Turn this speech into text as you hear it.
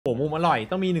โอ้มุมอร่อย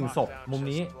ต้องมี1 ศพมุม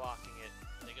นี้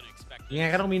ยังไง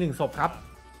ก็ต้องมี1 ศพครับ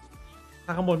ถ้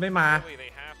าข้างบนไม่มา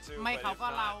ไม่เขาก็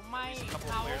เราไม่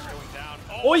เขา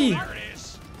โอ้ย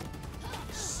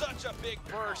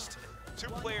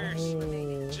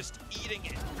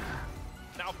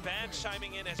Now Bad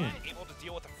chiming in as able to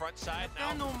deal with the front side.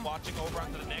 Now watching over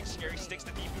onto the next. Scary sticks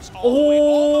the defuse all the way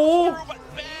almost through, but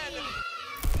Bad.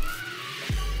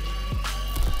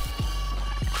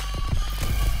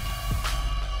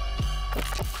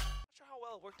 Not sure how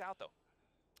well it worked out though.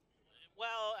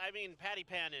 Well, I mean, Patty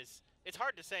Pan it's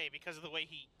hard to say because of the way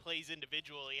he plays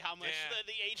individually. How much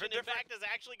the agent in fact is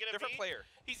actually going to be. Different player.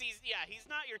 He's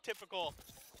not your typical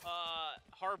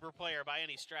Harbor player by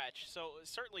any stretch. So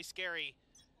certainly Scary,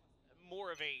 more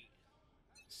of a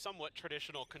somewhat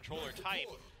traditional controller type.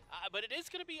 But it is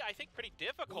going to be, I think, pretty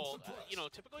difficult. You know,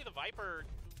 typically the Viper,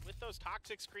 with those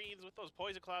toxic screens, with those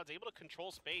poison clouds, able to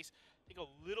control space, I think a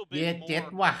little bit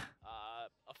more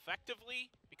effectively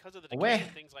because of the decay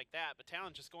and things like that. But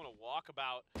Talon's just going to walk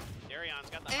about. Darion's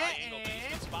got the high angle, but he's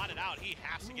been spotted out. He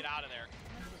has to get out of there.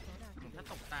 He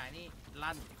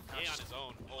on his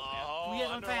own. Oh,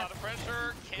 under a lot of pressure.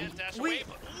 Can't dash away,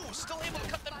 but still able to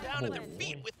cut them down at their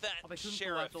feet with that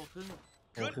Sheriff.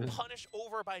 Good punish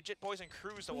over by Jit Boys and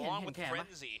Cruz along with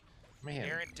Frenzy.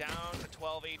 Aaron down to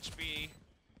 12 HP.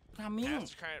 Has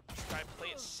to try and play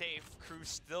it safe. Cruz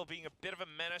still being a bit of a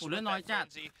menace with that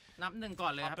Frenzy. นับ 1 ก่อ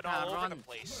นเลยครับ all over the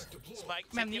place. Spike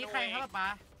taken away.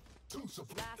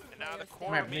 And now the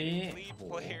core lead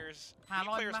players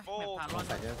full.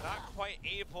 Not quite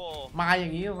able. มาอย่า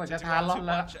งนี้ก็จะทารอนแ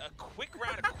ล้ว A quick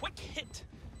round, a quick hit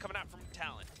coming out from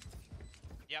Talon.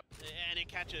 Yep, and it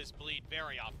catches Bleed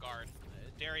very off guard.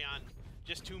 Darion,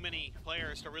 just too many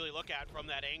players to really look at from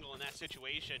that angle in that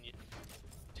situation.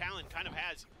 Talon kind of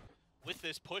has, with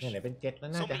this push, so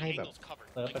many angles covered.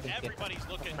 Like everybody's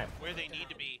looking where they need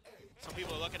to be. Some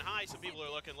people are looking high, some people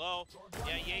are looking low.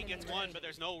 Yeah, Ye gets one, but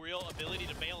there's no real ability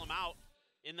to bail him out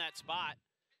in that spot.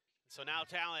 So now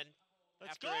Talon,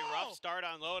 after a rough start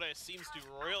on Lotus, seems to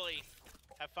really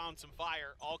have found some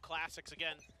fire. All classics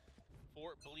again. For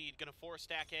Bleed, gonna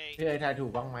 4-stack A. พี่ทายถู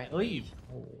กบ้างไหมเอ้ย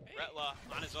Retla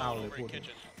on his own over in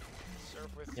kitchen.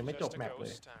 ยังไม่จบแมปเล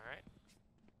ย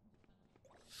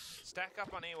Stack up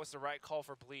on A was the right call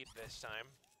for Bleed this time.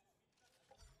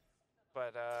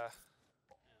 But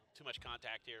too much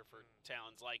contact here for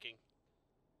Talon's liking.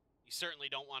 You certainly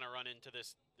don't want to run into this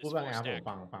 4-stack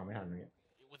ฟังไม่ทันเลย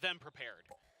with them prepared.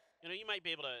 You know, you might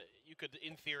be able to, you could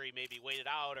in theory maybe wait it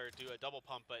out or do a double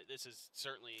pump, but this is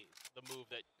certainly the move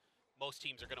that most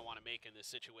teams are going to want to make in this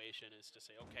situation, is to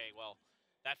say, okay, well,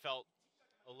 that felt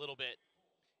a little bit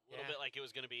like it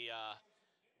was going to be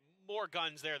more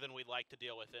guns there than we'd like to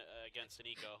deal with against an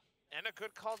eco. And a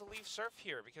good call to leave Surf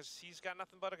here because he's got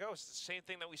nothing but a ghost. It's the same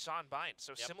thing that we saw in Bind.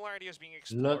 So similarity is being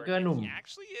explored. He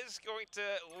actually is going to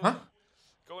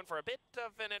go in for a bit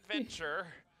of an adventure.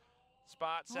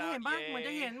 Spots out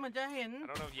Ye. I don't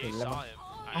know if Ye saw him.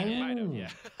 I might have, yeah.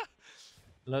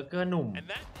 And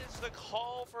that is the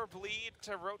call for Bleed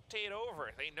to rotate over.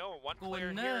 They know one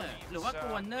player here leaves,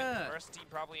 the rest team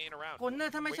probably ain't around.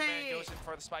 Wingman goes in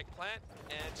for the spike plant,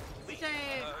 and Bleed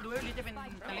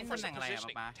for some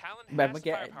positioning. Talon has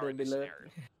firepower in this scenario.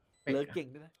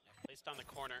 Placed on the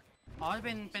corner. อ๋อเ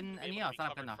ป็นอันนี้เหรอสลั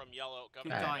บกันเหรอ from yellow.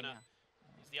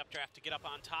 Use the updraft to get up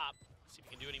on top. See if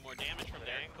we can do any more damage from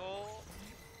there. Angle.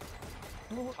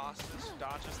 Tosses,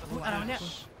 dodges the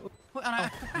flash.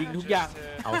 ยิงทุกอย่าง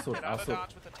เอาสุด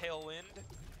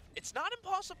It's not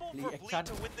impossible for Bleed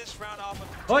to win this round off of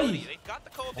เฮ้ย They've got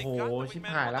the code, they've got the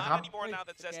wingman, not anymore now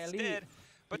that Zest's dead.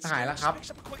 But Scary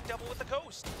picks up a quick double with the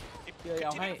ghost. They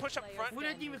continue to push up front.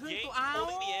 Ye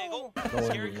holding the angle.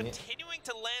 Scary continuing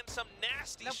to land some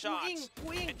nasty shots.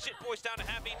 And Jit Boy's down to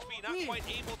half HP, not quite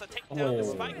able to take down the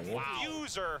spike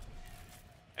user.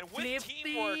 And with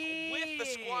teamwork, with the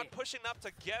squad pushing up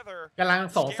together, กำลัง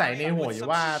สงสัยในหัวอยู่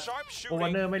ว่าโอเวอ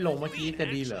ร์เนอร์ไม่ลงเมื่อกี้จะ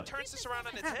ดีเหรอ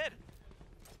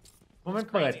เพราะมัน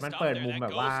เปิดมุมแบ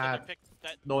บว่า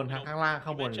โดนทั้งข้างล่างข้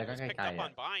างบนแล้วก็ไกล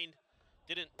ๆ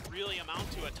Didn't really amount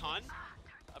to a ton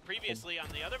previously on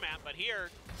the other map, but here,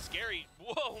 Scary.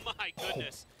 Whoa, my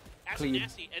goodness. Actually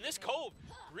nasty. And this cove,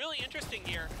 really interesting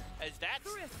here, as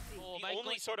that's the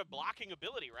only sort of blocking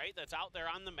ability, right, that's out there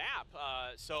on the map.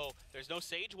 So there's no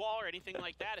sage wall or anything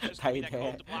like that. It's just going to be that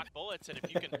cove to block bullets, and if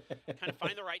you can kind of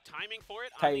find the right timing for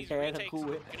it on these retakes,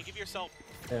 you're going to give yourself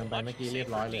much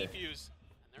safer defuse,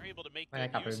 and they're able to make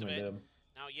good use of it.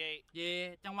 Now, Ye,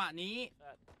 จังหวะนี้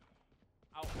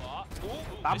Outlaw. Ooh,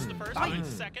 missed the first,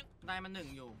 missed the second. ได้มา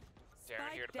1อยู่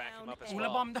Darren here to back him up as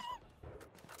well.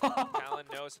 Talon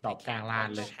knows that they can't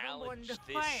challenge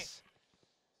this.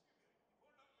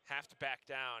 have to back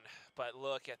down. But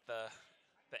look at the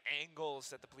angles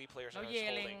that the Bleed players are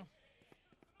holding.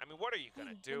 I mean, what are you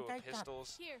gonna do? Pistols.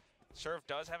 Serve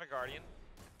does have a Guardian.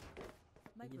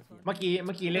 เมื่อ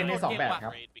กี้เล่นได้2แบบค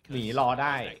รับหนีรอไ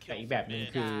ด้แต่อีกแบบหนึ่ง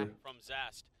คือ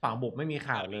ฝั่งบุกไม่มี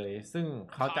ข่าวเลยซึ่ง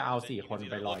เขาจะเอา4คน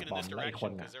ไปลอยบอมแล้วอีกค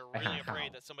นน่ะไปหาข่าว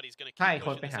ถ้าอีกค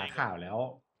นไปหาข่าวแล้ว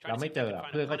เราไม่เจอ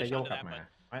เพื่อนก็จะโยกกลับมา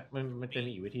มันจะมี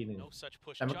อีกวิธีหนึ่ง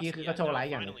แต่เมื่อกี้คือก็โชว์ไล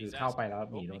ท์อย่างนึงคือเข้าไปแล้ว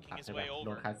หนีโดนตัดใช่ไหมโด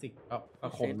นคลาสสิกก็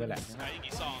คมด้วยแหละ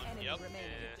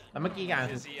แต่เมื่อกี้อย่าง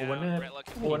คือโอเวอร์เน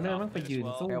อร์มันไปยืน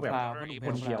สู้แบบค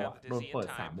นเดียวอ่ะโดนเปิด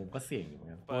3 มุมก็เสี่ยงอยู่เหมือน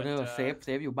กัน โอเวอร์เนอร์เซ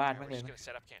ฟอยู่บ้านมากเลยนะ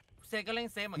เซก็เล่น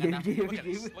เซฟเหมือนกันนะ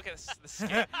Look at the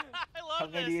skin. I love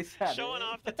this. Showing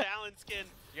off the Talon skin.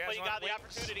 But he got the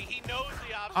opportunity. He knows the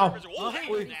Oh. observers. Whoa, that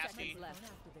was nasty.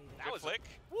 That Good was flick.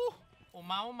 โอ้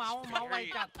เมาไว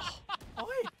จัดโ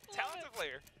อ้ย Talented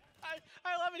player.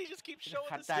 I love it. He just keeps showing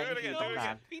the Cut skin.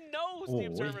 He knows the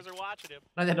observers are watching him.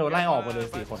 น่าจะโดนไล่ออกหมดเลย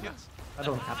4 คนอ่ะถ้าโด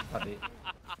นคัดตอนนี้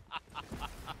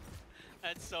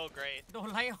That's so great. โดน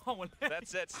ไล่ออกหมดเลย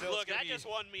That's it. Still Look, that just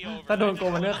won me over. ถ้าโดนโก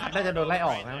เวอร์เนอร์คัดน่าจะโดนไล่อ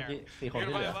อกนะเมื่อกี้4 คน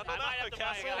ที่เหลือ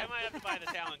I might have to buy the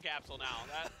Talon capsule now.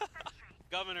 That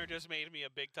Governor just made me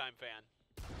a big time fan.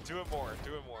 Do it more.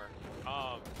 Do it more.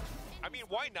 I mean,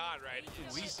 why not, right?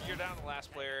 At least you're down the last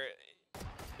player.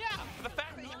 Yeah. But the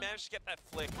fact that he managed to get that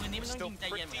flick is still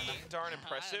pretty darn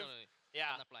impressive.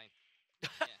 Yeah.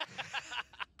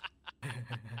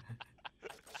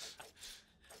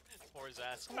 Poor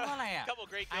Zest. อะไรอ่ะ A couple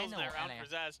great kills in that round for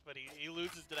Zest, but he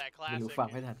loses to that ไม่รู้ classic. ฟัง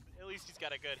ไม่ทัน At least he's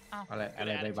got a good อะไร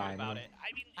attitude บาย about it. I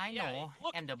mean, yeah,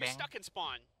 look, and the you're bang. stuck in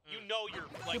spawn. You know you're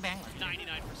like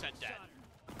 99% dead.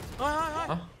 เฮ้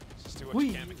ย Just do what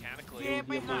you can mechanically. Yeah,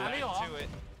 but Back nah, to it.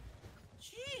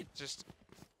 ชีด Just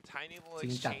tiny little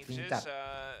Ching chak, ching exchanges.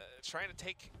 chak. Trying to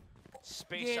take เย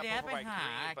space up แดด over ไป by หา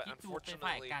Green, but คิดดูไป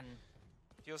ฝ่าย unfortunately กัน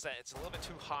feels that it's a little bit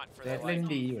too hot for เด the ดเล่น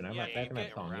light. ดีอยู่นะแบบแรกแบบ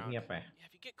2เงียบๆไป Yeah,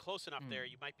 if you get close enough there,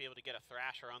 you might be able to get a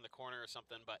thrash around the corner or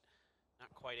something, but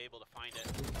not quite able to find it.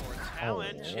 For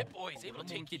Talon, Oh. Chip Boy is able to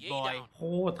take Kid Ye boy. down. โค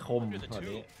ตรคมตอน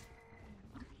นี้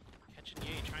Catching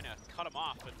Ye, trying to cut him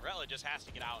off, but Rella just has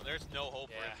to get out. There's no hope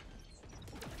for him.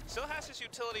 Still has his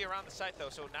utility around the site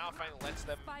though, so now it finally lets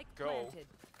them go.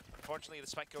 Unfortunately,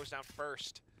 the spike goes down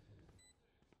first.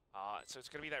 So it's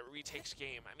going to be that retakes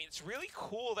game. I mean, it's really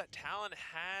cool that Talon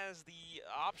has the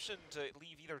option to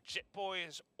leave either Jit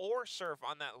Boys or Surf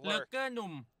on that เลิก lurk, เกอร์ห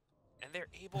นุ่ม and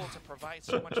they're able to provide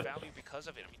so much value because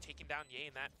of it. I mean, taking down Ye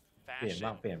in that เปลี่ยนบ้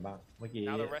าง fashion. เปลี่ยนบ้างเมื่อกี้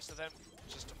Now the rest of them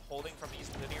just holding from these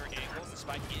linear angles. The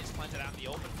spike is planted out in the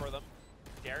open for them.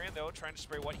 Darian, though, trying to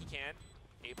spray what he can.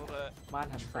 Able to บ้าน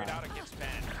หัน spray ซ้า it out against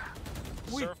Ben.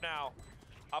 Surf now.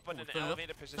 Up in an Surf.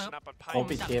 elevated position, up on โอ้ Pipe.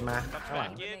 ปิดเกมมา Comes ข้างหลั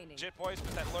ง back in. Jit Boys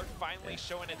with that lurk finally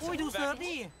showing its อุ้ยดูเซิร์ฟ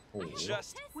ดิ โอ้โห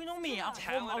Just อุ้ยน้องหมีเอาค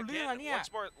ม เอา Talon เรื่อง again. เนี่ย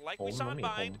Once more, like we Home, saw in mommy,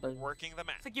 Bind, home. working the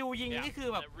map. สกิลยิงนี่คือ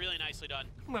แบบ Really nicely done.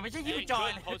 เหมือนไม่ใช่ฮิว And จอย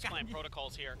good เลย post-plant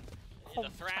protocols here.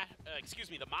 The thrash,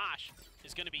 the mosh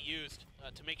is going to be used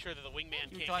to make sure that the wingman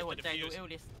ฮิว can't จอย get หัว the ใจดู defuse. เอล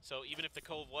ลิส So even if the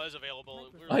cove was available,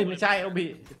 เฮ้ยไม่ใช่โอบี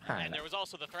หาย and แล้ there ว was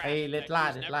also the thrash. Hey, that let he la,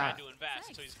 was let never la. had to invest,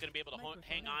 so he's going to be able to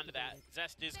hang on to that.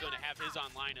 Zest is going to have his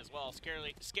online as well.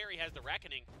 Scary has the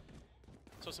reckoning.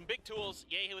 So some big tools.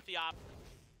 Yay with the op.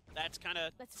 That's kind of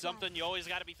something you always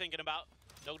got to be thinking about.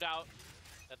 No doubt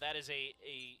that is a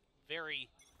very,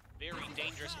 very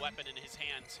dangerous weapon in his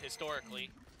hands historically.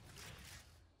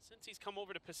 Since he's come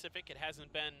over to Pacific, it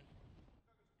hasn't been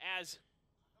as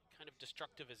kind of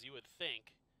destructive as you would think.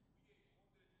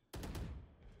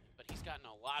 But he's gotten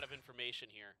a lot of information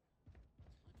here.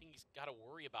 The thing he's got to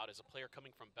worry about is a player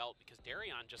coming from Belt because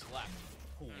Darion just left.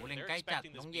 โอ้โหเล่น They're ใกล้จัด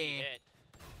expecting น้ this อง to เย be hit.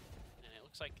 And it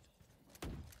looks like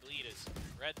Bleed has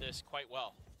read this quite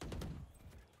well.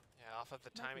 Yeah, off of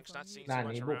the timing's not seeing ด้า so น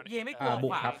much นี้บุก around เยไม่ it. กลัว บุ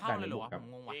ก ขวา ครับ เข้า ด้าน เลย นี้ เหร บุ อก วะ ครับ ผ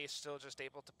มงงว่ะ Ye is still just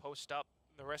able to post up.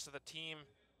 The rest of the team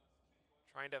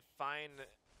trying to find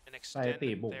and extend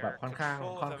ตีบุกแบบ their ค่อนข้าง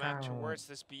control ค่อ of น the ข้าง map towards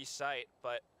this B site,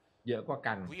 but เยอะกว่า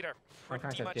กัน Bleed are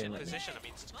pretty much in position. I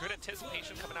mean, it's good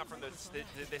anticipation coming out from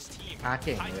this team. พาเ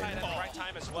ก่ง High เลย tide at the right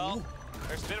time as well.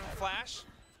 There's a bit of a flash,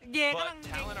 เยกำลัง but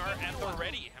Talon are at the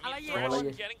ready. I Ala mean, Ye. Thresh Ala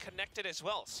Ye. getting connected as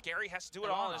well. Scary has to do it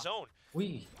all on his own. อุ้ย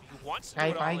He wants to ไกล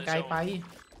do it ไป all on ไกล his ไป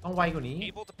own. ต้องไวกว่านี้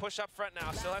Able to push up front now.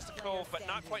 Still has to cove, but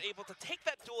not quite able to take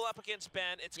that duel up against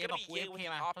Ben. It's Ye going to beบอก Ye with AFK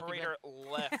the มา operator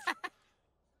left.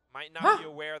 Might not be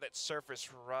aware that surface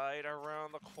right around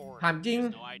the ถาม corner. จริง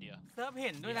No idea. เซิร์ฟเ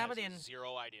ห็นด้วย He นะ has ประเด็น zero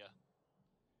idea.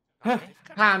 They've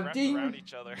kind of Thảm wrapped chính. around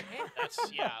each other. That's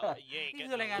Ye Cái getting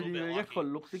người a này là ดี little เลย bit ก็ขน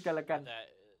lucky ลุกซึ่งกันและกัน that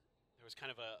there was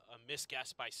kind of a misguess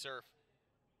by Surf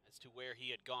as to where he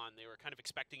had gone. They were kind of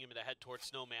expecting him to head towards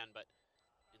Snowman, but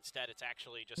instead it's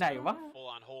actually just ไหนวะ full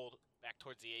on hold back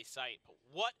towards the A site. But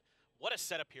what a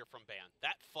setup here from Ban.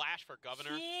 That flash for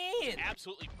Governor,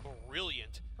 absolutely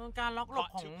brilliant. การล็อกหลบ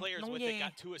Caught ของ two players น้อง with เย it,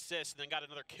 got 2 assists, and then got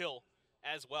another kill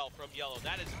as well from Yellow.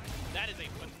 That is a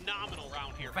phenomenal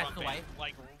round here from Ban.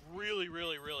 Like really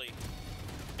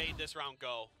made this round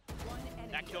go.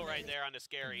 That kill right there on the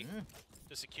Scary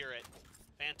to secure it.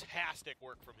 Fantastic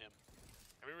work from him.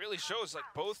 I mean, it really shows like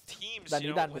both teams,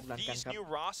 with these new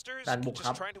rosters,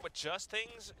 just trying to adjust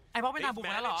things. ไอ้บอสไม่นานบุก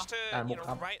แล้วเหรอ They've managed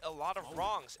to right a lot of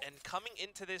wrongs, and coming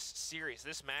into this series,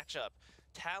 this matchup,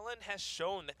 Talon has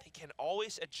shown that they can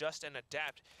always adjust and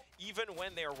adapt, even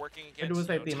when they are working ไปดู against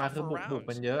สถิติมาคือ tougher บุก rounds. เ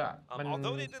ป็นเยอะอะมัน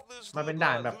Although they did มันเป็นด่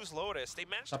านแบบ lose Lotus, they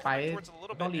managed ส to ไป come towards a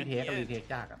little ต้อง bit รี at เท the ครี end. เทค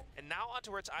ยากอะ And now on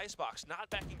towards Icebox, not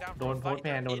backing down โด from น the โพส fight. แพ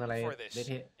นโดน They're อะไร in for this. เละ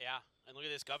เทะ Yeah, and look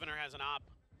at this. Governor has an op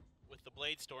with the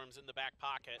Blade Storms in the back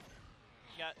pocket.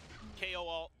 You got KO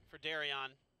ult for Darion.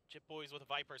 Chip Boys with a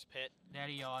Viper's Pit. เด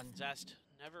ริออน Zest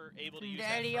never able to use เด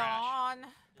that ริอ flash อน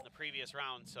in the previous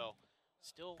round, so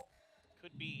still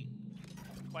could be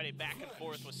quite a back and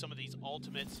forth with some of these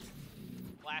ultimates.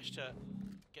 Flash to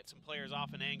get some players off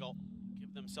an angle,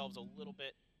 give themselves a little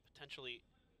bit potentially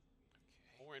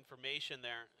more information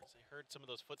there as they heard some of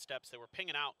those footsteps. They were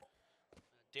pinging out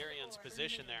Darion's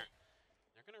position there.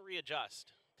 They're going to readjust.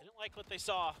 Didn't like what they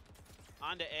saw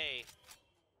onto A,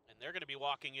 and they're going to be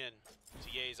walking in to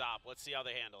Ye's op. Let's see how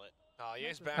they handle it. Oh,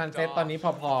 Ye's การ backed เซตตอน off. นี้พ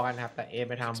อๆกันครับแต่เอไ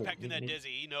ปทาง He's บุก expecting นิ that ด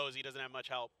dizzy. He knows he doesn't have much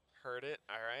help. Heard it.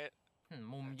 All right.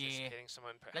 มุมเย Just hitting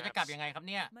someone แล้วจะกลับ perhaps ยังไงครับ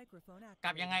เนี่ย Microphone ก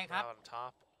ลับยังไง activated. ครับ out on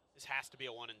top. This has to be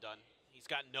a one and done. He's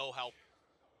got no help.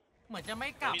 เหมือนจะไม่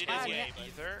กลับ I mean, it บ้า is นเนี่ย Ye, but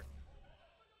Either.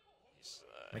 He's,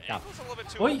 Make up. angle's a little bit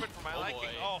too Oi. open for my Oh, liking.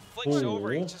 boy. Oh, flicks Oh. over.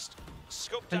 He just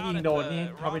scopedถ้า out ยิง at โด the นนี่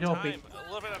wrong Torpedo time. pick A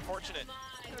little bit unfortunate.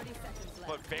 30 seconds left.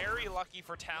 But very lucky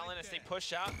for Talon as they push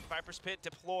out. Viper's Pit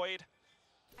deployed.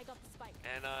 I got the spike.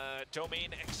 And domain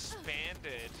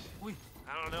expanded. Ui.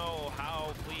 I don't know how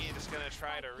Bleed is going to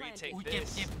try to retake อุ้ยเจ็บ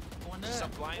this. เจ็บโอเนอร์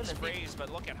Some blind sprays, but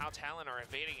look at how Talon are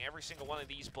evading every single one of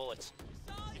these bullets.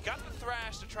 You got the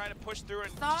Thrash to try to push through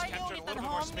and ซอย just อยู่ capture มี a แต่ little ท bit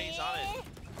อ more ม space นี้ on it.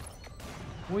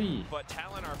 อุ้ย But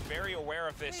Talon are very aware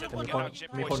of this. And มี look ค at น how Chip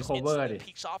มี Boy คน just cover instantly ดิ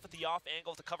peeks off at the off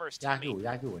angle to cover his ยากอยู่ teammate. ย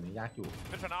ากอยู่อันนี้ยากอยู่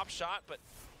Bit of an off shot, but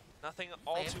nothing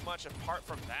all too much apart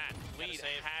from that. Bleed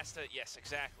save. has to, yes,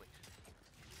 exactly.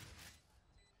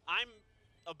 I'm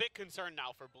a bit concerned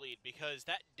now for Bleed because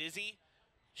that dizzy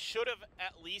should have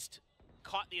at least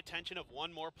caught the attention of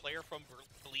one more player from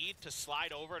Bleed to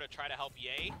slide over to try to help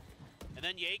Ye, and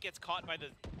then Ye gets caught by the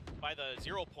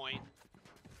 0 point,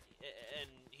 and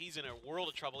he's in a world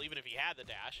of trouble even if he had the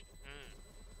dash.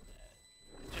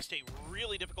 Just a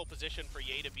really difficult position for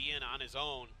Ye to be in on his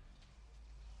own,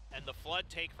 and the flood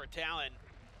take for Talon,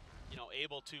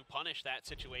 able to punish that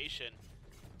situation.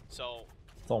 So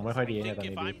ส่งไม่ค่อย I ดีนะ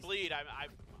think ตอน if นี้ I'm Bleed,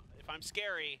 if I'm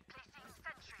Scary,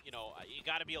 you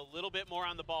got to be a little bit more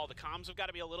on the ball. The comms have got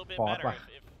to be a little bit Ball better. ba.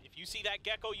 If you see that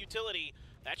Gecko utility,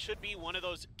 that should be one of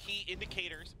those key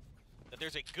indicators that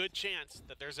there's a good chance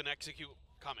that there's an execute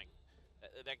coming.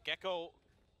 That Gecko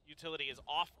utility is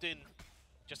often,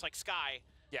 just like Sky,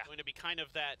 going to be kind of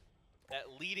that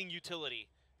leading utility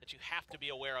that you have to be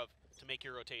aware of to make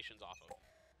your rotations off of.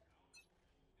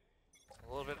 A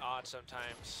little bit odd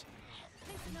sometimes.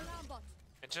 Placing alarm bot.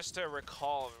 And just to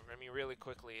recall, I mean, really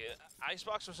quickly,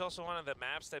 Icebox was also one of the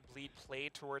maps that Bleed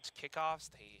played towards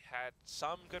kickoffs. They had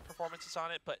some good performances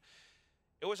on it, but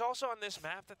it was also on this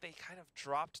map that they kind of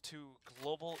dropped to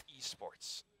global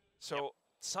esports. So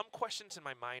some questions in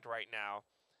my mind right now.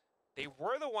 They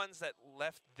were the ones that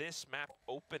left this map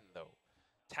open, though.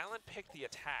 Talon picked the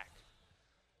attack.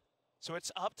 So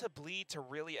it's up to Bleed to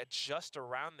really adjust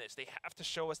around this. They have to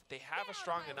show us that they have a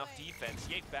strong enough defense.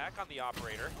 Yay back on the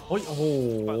operator. โอ้ยโอ้โห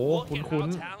But look คุ้ at น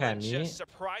how ๆแผน Talon นี้ just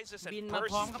surprises and บินมา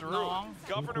พร้อม bursts กับ through. น้อง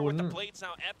Governor with the blades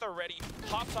now at the ready.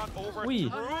 Pops on over Ui.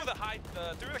 through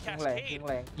the cascade.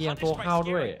 แรง เอียงตัวเข้า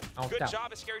ด้วย เอา Good จับ job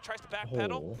as Scary tries to โอ้โห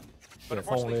backpedal. เสี But ย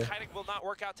ทรงเล unfortunately, ย kiting will not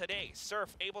work out today. Surf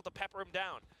able to pepper him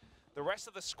down. The rest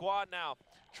of the squad now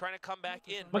trying to come back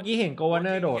in. เมื่อกี้เห็นโกวเน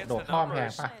อร์โดดข้อมแพง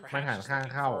ปะมันหันข้าง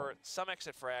เข้า Some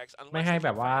exit frags. ไม่ให้แบ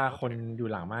บว่าคนอยู่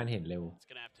หลังบ้านเห็นเร็ว It's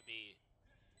going to have to be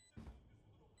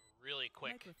a really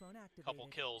quick Microphone couple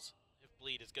activated. kills if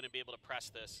Bleed is going to be able to press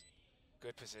this.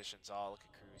 Good positions. Oh, look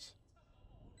at Cruz.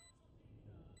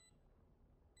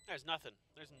 There's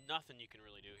nothing you can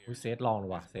really do อุ้ย here. เซตลอง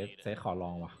ว่ะเซตขอล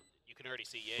องว่ะ You can already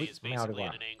see Ye Ui, isไม่เอาดี basically กว่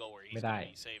า in an angle where he's ไม่ได้ going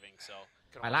to be saving. So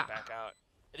Gonna Ala. back out.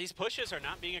 these pushes are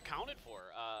not being accounted for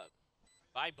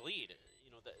by Bleed.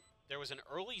 There was an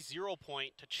early 0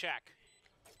 point to check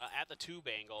at the tube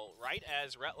angle right as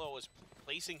Retlo was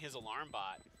placing his alarm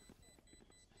bot.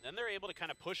 And then they're able to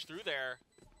kind of push through there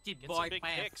จิต get บอย some big แป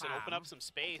ด picks and open up some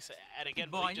space. And again,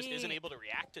 Boy Bleed just นี่ isn't able to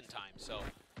react in time. So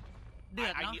เดือ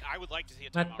ดเนาะ I would like to see a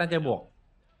น่า timeout จะ right บวก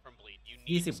now from Bleed. You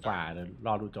need to 20 กว่า start เดี๋ยวร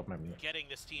อดูจบแบบนี้ getting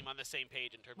this team on the same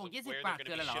page in terms บว of ก 20 where กว่า they're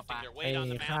คือ going อะไร to เหร be อ shifting ปะ their ไอ้ weight on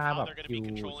the map, ค่า how แบบ they're going to คิ be ว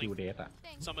controlling เดทอะ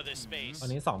some of this space. วัน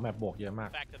นี้2 แบบบวกเยอะมาก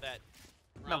The fact that that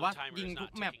แบบว่า round timer ยิง is ทุ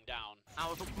ก not แมป ticking down เอา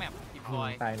ทุกแมปจิตบอ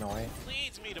ย ตายน้อย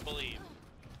leads me to believe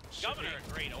Governor a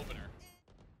great opener.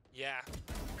 Yeah.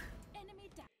 Enemy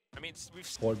down. I mean, we've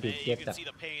โคตรบิ๊ก Hey, เก็ you ต can อะ see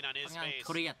the pain on ค่อ his นข้าง face. เ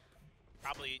ครียด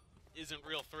Probably isn't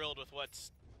real thrilled with what's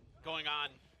going on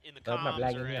in the เริ่มแบบ comms แร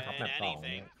ก or เงียบๆครับ in แบบ2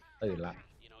 anything. ตื่นละ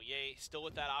You know, Ye still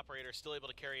with that operator, still able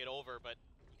to carry it over, but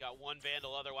you got one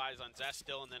Vandal otherwise on Zest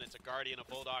still, and then it's a Guardian, a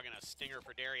Bulldog, and a Stinger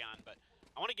for Darion. But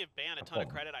I want to give Ban a ton of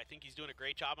credit. I think he's doing a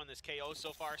great job on this KO so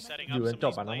far, setting อ up ยู่จ some น of จ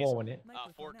บ these อ่ะน้องโม plays วันนี้ for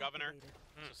Microphone Governor.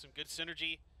 activated. So some good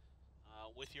synergy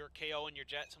with your KO and your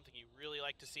Jet, something you really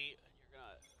like to see. You're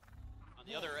gonna, on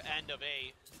the other end of A,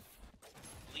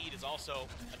 Lead is also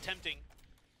attempting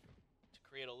to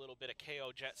create a little bit of KO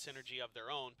Jet synergy of their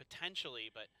own, potentially,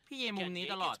 but พี่เยมุม again, นี้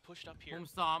Ye ตลอด gets pushed up มุ here ม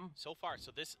ซ้อม so far. So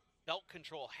this belt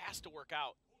control has to work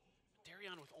out.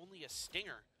 Darion with only a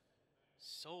Stinger.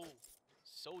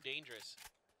 So dangerous.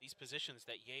 These positions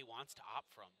that Ye wants to opt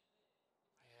from.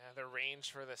 Yeah, the range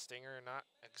for the Stinger not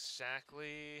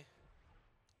exactly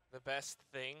the best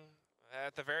thing.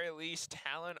 At the very least,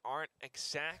 Talon aren't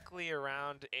exactly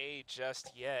around A just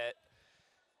yet.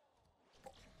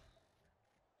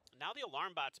 Now the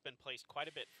alarm bot's been placed quite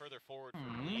a bit further forward for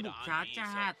Lead บุก on ช้า B. จั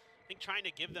So ด I think trying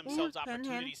to give themselves เห็น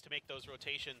opportunities to make those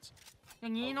rotations อย่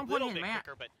างนี้ a น้องพล little เห็น bit ไหมอะ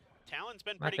quicker, but Talon's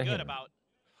been น่า pretty จะเห็น good about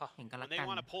เห็นกันละ when they กัน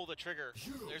want to pull the trigger.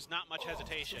 There's not much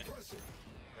hesitation.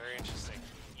 Very interesting.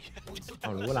 เอ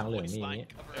ารู้ว่าหลังเหลืองนี่อย่างนี้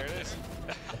There it is.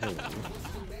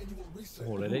 โอ้โห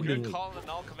เลยได้ดึง Good อีก call on the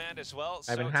null command as well. So ก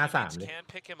ลายเป็น teammates 5-3 เลย can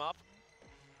pick him up.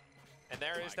 And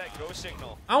there is that go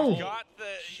signal. เอ้า Got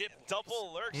the double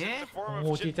lurks in the form โอ้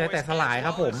of โหจิต Jit ใจแตก Boys สลายค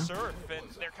รับผม as well as Surf, and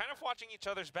they're kind of watching each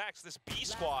other's backs. This B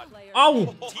squad, Player เอ้า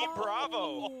Team Bravo,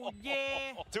 เย่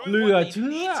doing เหลือ what he เ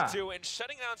ชื่อ needs to and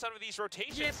shutting down some of these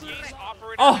rotations. Ye's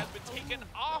operator Oh. has been taken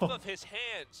off of his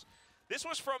hands. This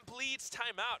was from Bleed's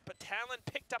timeout, but Talon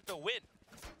picked up the win.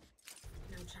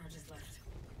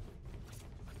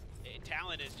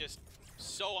 Talon is just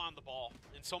so on the ball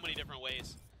in so many different ways.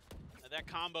 That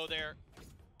combo there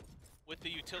with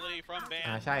the utility from Ban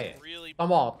ใช่ really ต้อง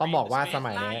บอก created the ว่า space ส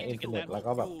มัยนี้ to อิน get เทอร์เน็ต that แล้ว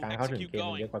ก็แบบการเข้าถึง execute เกมมั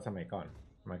น going. เยอะกว่าสมัยก่อน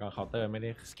สมัยก่อนเคาน์เตอร์ไม่ได้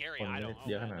Scary, คน I ไม่ได้ don't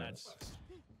เยอะข know. นาดนั้น That's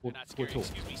พูด not พูด scary, ถูก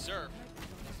excuse me, sir.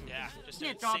 Yeah, just เ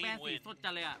นี่ย an จอแบน insane สี win สดจั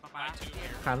งเลยอ่ะป๊าป๊า by 2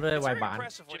 here. คานเลย It's ไว very บาน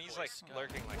impressive when he's like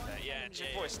lurking like that. Yeah, and Chip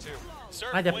Boys too.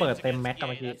 Surfน่าจะเปิด wins เต็ม against แม็กกับ EA,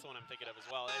 เมื่อกี้ That's what I'm thinking of as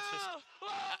well. It's just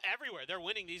everywhere. They're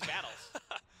winning these battles.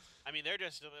 I mean, they're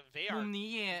just they มุ are มนี้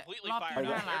เย่ completely รอบ fired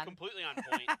ที่ up. 5 ล้าน They're completely on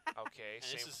point. Okay, And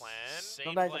this same is plan.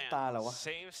 ต้อง same ได้สัก plan. ตาเหรอวะ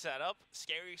Same setup.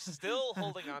 Scary still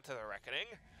holding on to the reckoning.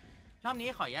 รอบนี้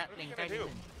ขออนุญาตเล็งใกล้นิดนึ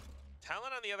ง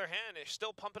Talon, on the other hand, is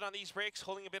still pumping on these brakes,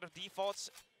 holding a bit of defaults,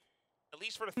 at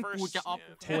least for the กู first จะออฟ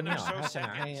คุณ 10 เนี่ or ย so ถ้าชน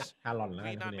ะให้ seconds. ฮารอนแล้วกั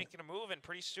Lead น not ทีนี้ making a move, and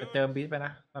pretty จะ soon, เติมบีทไปน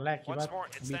ะ ตอนแรกคิดว่า once more,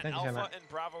 it's บีท that น่าจะชนะ Alpha and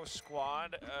Bravo squad.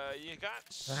 You got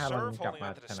Talon Surf กลับ holding มา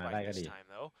on to the ชนะ spike ได้ก็ดี this time,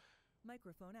 though.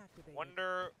 Microphone activated.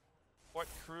 Wonder what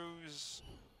crews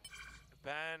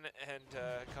Ban and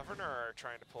Governor are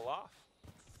trying to pull off.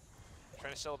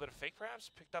 Trying to sell a bit of fake perhaps?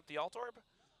 Picked up the alt orb?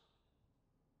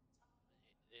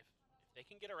 If they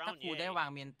can get ถ้า around กู Ye, ได้วาง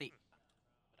เมียนติ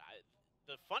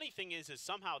but the funny thing is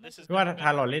somehow this is คิดว่า never been ทา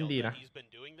รอนเล่น revealed ดี that นะ he's been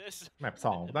doing this. แมป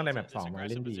2ตั้งแต่แมป This 2 มา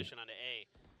เล่น aggressive ดี position onto A.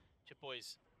 Chip Boys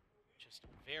just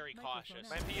very cautious.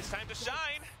 Might be it's time to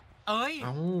shine. เอ้ย เ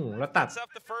อ้าแล้วตัด That's up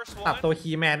the first ตัด one. ตัว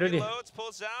คีย์แมนด้วยดิ Reloads,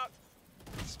 pulls out.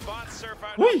 Spot Surf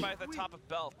out Hui. by the top of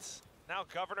belt. Now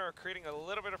Governor creating a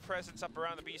little bit of presence up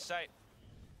around the B site.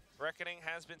 Reckoning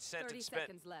has been sent 30 and spent.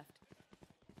 seconds left.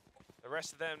 The rest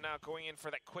of them now going in for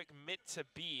that quick mid to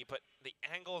B, but the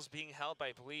angle is being held by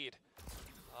Bleed.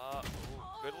 Ooh,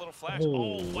 good little flash. Oh,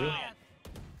 Oh, wow.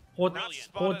 โคตร Not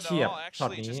โคตร spotted เฉีย at บ all. ช็อต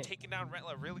Actually, นี้ just taking down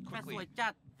Retla really แม่ส quickly. วยจั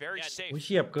ด Very Yeah. safe. อุ้ยเ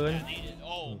ฉียบเกิน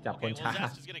Oh, จับคน okay, ช้า well,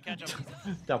 Zest is gonna catch him.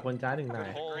 จับคนช้าหนึ่งนาย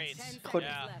Hold. Great. 10 Could-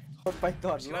 seconds Yeah. left. คนไป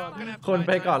ก่อนรอด Gonna have to คน find ไ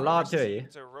ป time ก่อนรอด first เฉย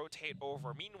to rotate over.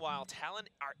 Meanwhile, Talon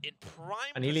are in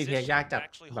prime อันนี้รีเทค position ยาก to จัด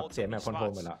actually แบบ hold เสีย some แม big ปคอนโทร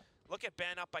ลไป spots. แล้ว Look at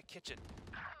Ban up by Kitchen.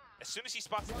 As soon as he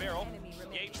spots the barrel, Enemy Ye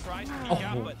remaining. tries to Oh. peek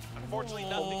out, but unfortunately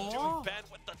nothing to do with Oh. Ban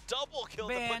with the double kill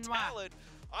to Ban putว่ะ Talon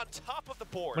on top of the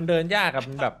board. มันเดินยากกับ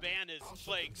มันแบบ Ban is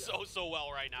playing so well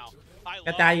right now. I ก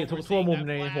ระ love จายอยู่ what ทุก we're ทั่ว seeing. มุม That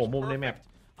ใน flash หัวมุมในแมป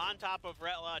perfect on top of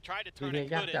Retla. Tried to รี turn เท it,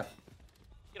 คยากจัด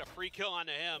couldn't. Get a free kill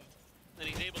onto him. Then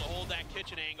he's able to hold that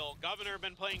kitchen angle. Governor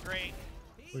been playing great.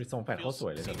 อุ้ยทรงแฟดเขาสว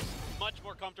ยเลยครับ Seems much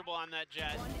more comfortable on that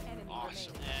jet. One enemy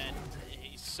Awesome. remaining. And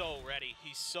he's so ready.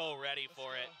 He's so ready for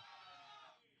it.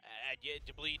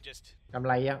 กำไ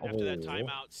รยังโอ้โห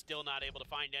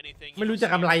ไม่รู้จะ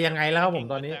กำไรยังไงแล้วครับผม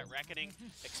ตอนนี้ แ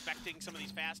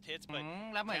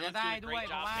ล้วเหมือนจะได้ด้วย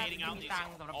เพราะว่ามีตัง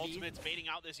ค์สำหรับบี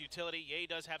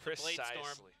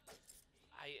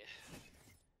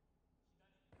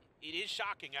It is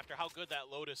shocking after how good that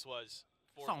Lotus was.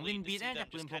 2 วินบีได้จาก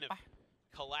ปืนพกปะ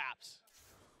collapse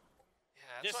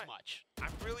this much.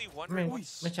 I'm really wondering what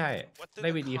the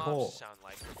comps sound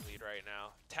like for Bleed right now.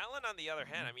 Talon, on the other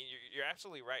hand, I mean, you're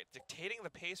absolutely right. Dictating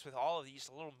the pace with all of these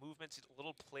little movements,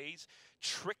 little plays,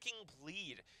 tricking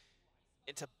Bleed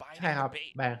into biting the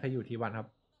bait. แบนเคยอยู่ที่วันครับ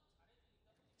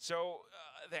So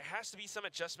there has to be some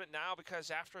adjustment now because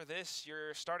after this,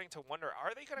 you're starting to wonder,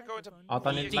 are they going to go into? ต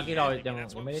อนนี้ลักกี้เรายัง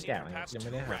ไม่ได้แจกนะครับยังไ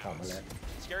ม่ได้หาของมาเลย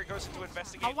Scary goes into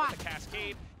investigate with the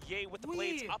cascade. Yay with the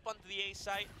blades up onto the A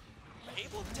site.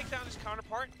 Able to take down his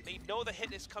counterpart. They know the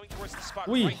hit is coming towards the spot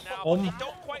right now. But they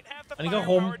don't quite have the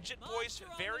firepower. Jit Boys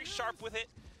very sharp with it.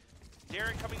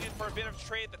 Darren coming in for a bit of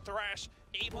trade. The Thrash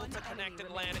able to connect and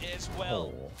land as well.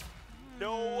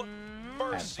 No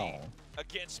mercy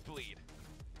against Bleed.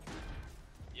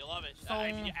 You love it.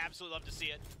 You absolutely love to see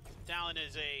it. Talon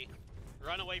is a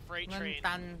runaway freight train.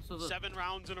 7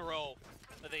 rounds in a row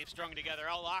that they've strung together.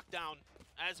 All lockdown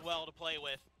as well to play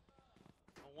with.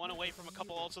 One away from a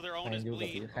couple also their own is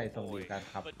Bleed.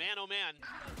 But man, oh man,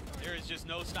 there is just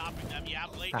no stopping them. Yeah,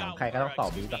 Blade got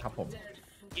one.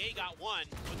 Ye got one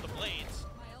with the blades.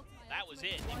 That was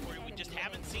it. We just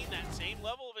haven't seen that same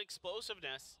level of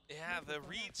explosiveness. Yeah, the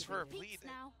reads for Bleed.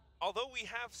 Although we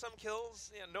have some kills,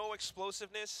 no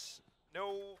explosiveness, no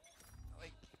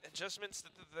like adjustments.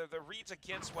 The reads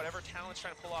against whatever Talon's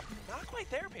trying to pull off, not quite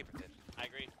there. Paper did. I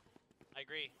agree.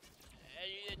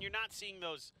 And you're not seeing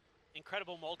those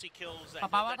incredible multi-kills that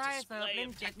display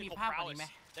of technical prowess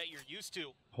that you're used to.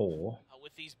 โห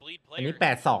with these Bleed อันนี้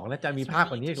players. 8-2 แล้วจะมีภาพ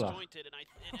กว่านี้อีกเหรอ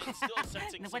And still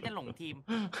sensing นึกว่าจะหลงทีม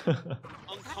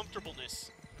uncomfortableness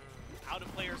out of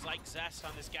players like Zest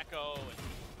on this Gecko.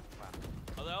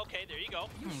 Although, okay, there you go.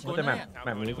 แต่แบ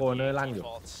บนี้โกเนอร์ลั่นอยู่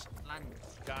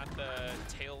Got the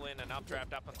tailwind and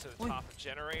updraft up onto the top of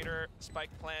generator.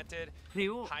 Spike planted.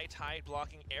 High tide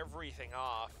blocking everything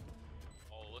off.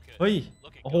 เฮ้ย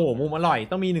โอ้โหมุมอร่อย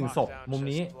ต้องมี1ศพมุม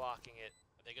นี้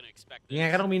ยังไง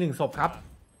ก็ต้องมี1ศพครับ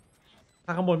ถ้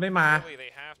าข้างบนไม่มา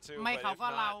ไม่เขาก็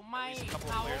เราไม่เ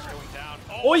ขา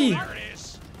โอ้ย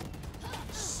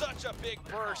Such a big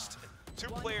burst. 2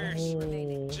 players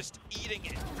just eating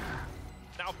it.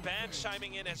 Now Ban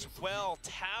chiming in as well.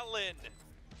 Talon.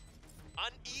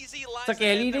 Uneasy lines. สเก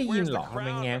ลลี่ได้ยินเหรอทำไม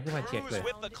แง้มขึ้นมาเช็คเลย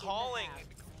with the calling.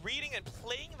 Reading and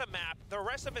playing the map, the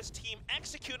rest of his team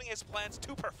executing his plans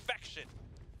to perfection.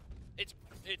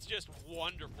 It's just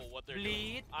wonderful what they're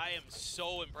doing. I am so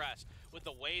impressed with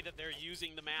the way that they're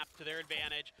using the map to their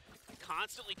advantage,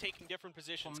 constantly taking different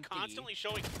positions, constantly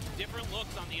showing different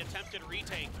looks on the attempted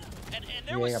retake. And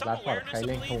there was some awareness of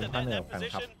Bleed that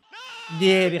position. เ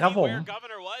ย่ดิครับผม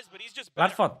รั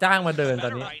ดฟอร์ดจ้างมาเดินตอ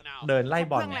นนี้เดินไล่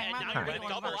บอลหาย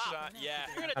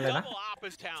อะไรนะ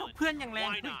เพื่อนยังแรง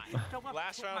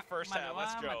Last round, first half.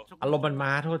 Let's go. อารมณ์มันม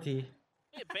าโทษที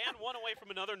Ban one away from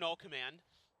another null command,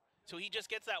 so he just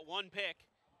gets that 1 pick,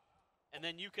 and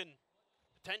then you can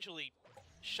potentially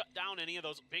shut down any of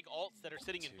those big ults that are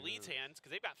sitting in Bleed's hands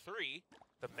because they've got 3.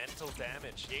 The mental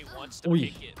damage. Ye wants to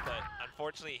pick it, but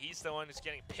unfortunately, he's the one who's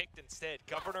getting picked instead.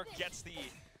 Governor gets the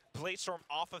Blade Storm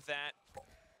off of that.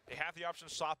 They have the option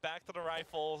to swap back to the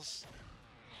rifles.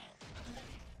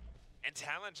 And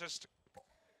Talon just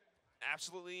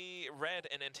absolutely read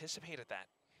and anticipated that.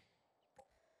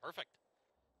 Perfect.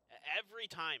 Every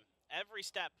time, every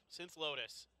step since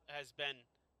Lotus has been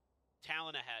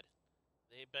Talon ahead.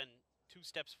 They've been 2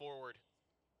 steps forward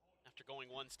after going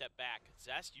 1 step back.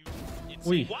 Zest, you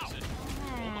insane precision.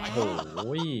 Oh my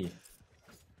god.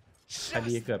 ค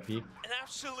ดีเกือบพลิก An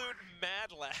absolute mad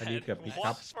lad. คดีเกือบพลิกค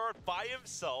รับ Walks forward by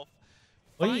himself.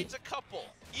 เฮ้ย Finds a couple.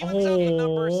 โอ้ Evens โห out the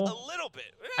numbers a little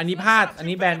bit. อันนี้พลาดอัน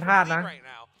นี้แบนพลาดนะ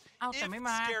เอาแต่ไม่ม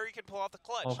า Scary can pull out the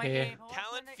clutch. โอเค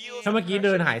Talon feels ถ้าเมื่อกี้เ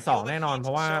ดินหาย2แน่นอนเพร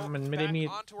าะว่ามันไม่ได้มี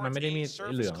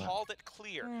เหลือง called it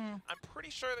clear. I'm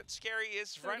pretty sure that Scary is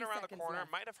right around the corner.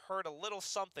 Might have heard a little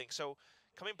something. So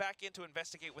coming back in to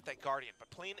investigate with that Guardian, but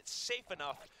playing it safe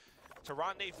enough to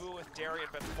rendezvous with Darian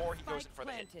before he goes in for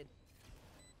the hit.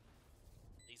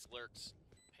 These lurks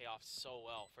pay off so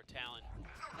well for Talon.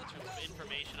 In terms of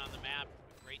information on the map,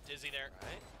 great Dizzy there.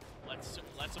 Lets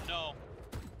them know.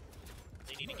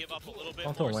 They need to give up a little bit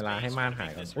ต้องส่งเวลาให้ม่านหา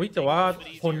ยก่อนอุ้ยแต่ว่า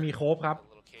คนมีโคฟครับ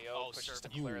Oh, pushes to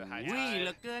clear the high วิ่ง tide. เห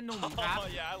ลือเกินหนุ่มครับ Oh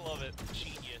yeah, I love it.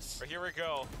 Genius. But here we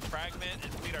go. Fragment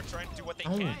and Bleed are trying to do what they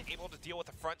can, able to deal with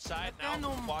the front side. Now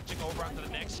watching over onto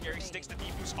the next. Scary sticks the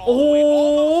defuse all the way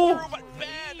almost through, but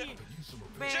Ben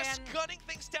just gunning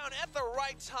things down at the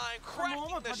right time, โอ้โ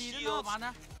ห cracking พอ the ดีด้วยเนอะ shields, มาน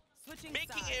ะ Switching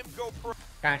making sides. him go pro.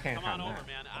 การแข่ง Come ขัน on อะ over,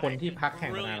 man. คนที่พักแข่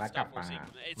งมานาน Brilliant แล้วกลับ stuff มา we're seeing.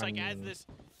 It's มัน like as this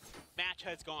match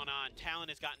has gone on, Talon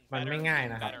has gotten มัน better ไม่ง่าย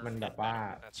and นะครับ better มัน and แบบว่า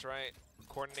better. That's right.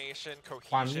 Coordination,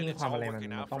 ความ cohesion, นิ่ง it's ความ all อะไรมัน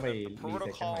working มัน out ต้อง for ไป them. The รี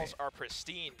เซ็ตกันใหม่ protocols are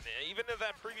pristine. Even in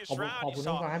that previous ขอบ round, คุ you ณ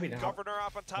น้อง saw ฟ้าให้บิดนะครับ Governor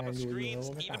up on แม top น of ยู screens.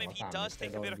 ไม่ Even ต่าง if ก he ว่า does แต่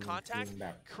take โด a น bit of ยิง contact, แบ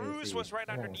บ Cruz was right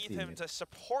underneath him to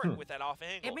support with that off เ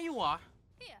อ๊ะ angle. ไม่อยู่เหรอ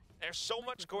There's so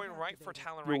much going right for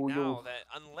Talon You- right you- now that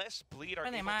unless Bleed areไป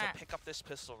ไหน able มา to pick up this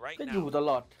pistol right ก็อยู่ now, ตล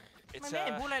อด มัน it's ไม่เ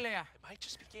ห็นพูดอะไรเลยอะ it might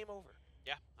just be game over.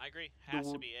 Yeah, I agree. Has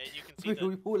to be. And you can ไม่ see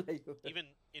รู้ that พูดอะไรอยู่ even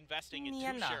investing in เนี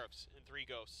ยน 2 เหรอ sheriffs and 3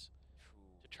 ghosts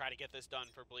to try to get this done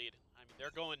for Bleed. I mean,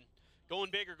 they're going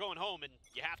big or going home, and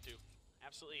you have to.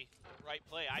 Absolutely right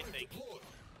play, I think.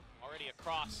 Already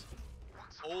across,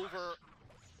 over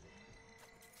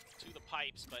to the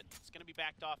pipes, but it's going to be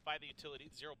backed off by the utility.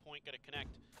 0 point going to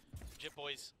connect. Jip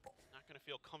boys not going to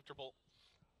feel comfortable.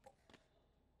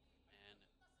 And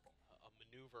a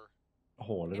maneuver. โอ้โ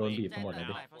หแล้วโดนบีบไปหมดเลย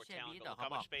ดิ Now for Talon, but look how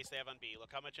much space they have on B.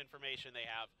 Look how much information they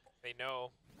have. They know.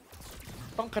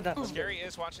 ต้องขนาดนั้น Scary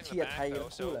is watching เชี the ยร์ไทย back ทั้ though,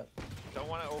 งคู่ so แหละ don't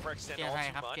want to overextend เกียร์ all ไทย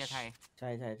too ครับ เกียร์ much. ไทย ใช่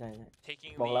ใช่ใช่ใช่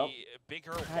Taking Bóng the lắm.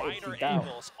 bigger, Hai wider chỉ cao.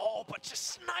 angles. Oh, but just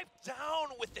sniped down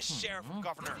with the Sheriff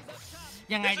Governor.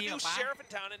 ยังไง There's a ดี new อ่ะป้า Sheriff in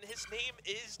town, and his name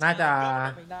is น่าจะ Talon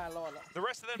Governor. ไม่น่ารอดแล้ว The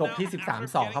rest of them จบ now, ที่ after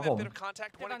 13-2 ครับ getting ผม that bit of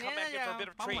contact, แต่ want ตอน to นี้ come back น่า in จะ for a bit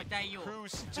of ปั๊ม trade. หัวใจอยู่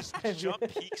Cruz just jump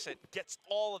peeks it, gets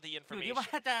all of the อยู่ที่ information. ว่า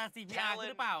จะ CPR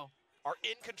หรือเปล่า Are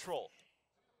in control.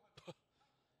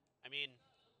 I mean,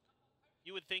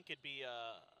 you would think it'd be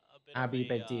a bit RB of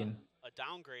ไปจีน a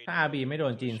downgrade. ถ้า RB ไม่โด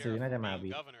นจีนซื้อน่าจะมา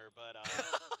being B governor, but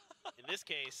in this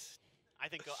case, I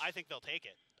think they'll take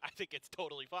it. I think it's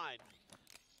totally fine.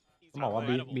 He's ต้องบอกว่า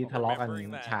บี incredible. บีทะเลาะกัน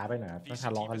Remembering that ช้าไปหน่อยครับถ้าทะ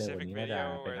VCT เลาะกันเร็วกว่า Pacific นี้น่าจะ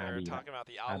video เป็น where RB they're ครับ talking about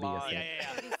the RB กับ outlaws. เซ Yeah, yeah,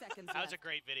 yeah. 30 seconds That was a left.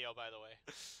 great video, by the way.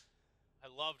 I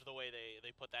loved the way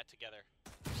they put that together.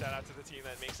 Shout out to the team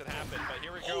that makes it happen. But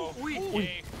here we go. Ui. Ye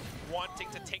wanting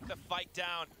to take the fight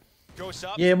down. Goes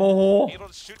up. เยโมโฮ Able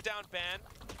to shoot down Ban.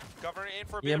 Governor in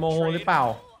for a เย bit โม of โฮหรือ trade. เปล่า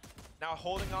Now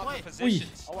holding on Oi. to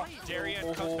positions. Ui. Darian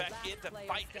Moho. comes back in to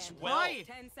fight as Oi. well.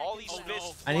 10 All these seconds no. left.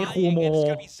 fists อันนี้ flying, ครูโม and โฮ it's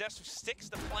gonna be Zest who sticks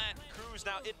the plant. Cruz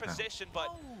now in position, but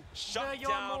shut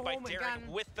Dayon down by Moho Darian เหมือนกัน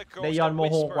with the เด ghost ยอน and โม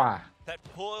โฮกว่า whisper that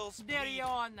pulls Bleed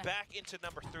Darion back into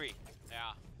number 3.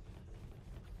 Yeah.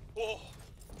 Oh,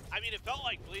 I mean, it felt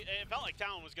like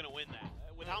Talon was gonna win that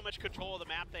with how much control of the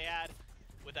map they had,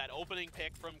 with that opening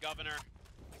pick from Governor,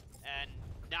 and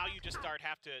now you just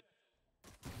have to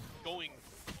going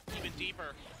even deeper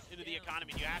into the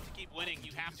economy. You have to keep winning.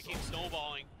 You have to keep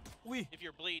snowballing. อุ้ย If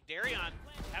you're Bleed, Darion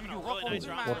having a You-really nice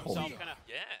got round home. for himself, kind of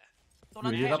Yeah. ตัว อ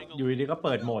นั้น ยู่ดี แท ก็ ง อยู่ดีก็เ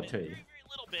ปิดโหมดเฉย very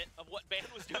little bit of what Ban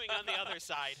was doing on the other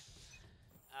side.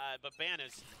 But Ban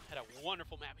has had a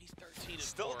wonderful map. He's 13 and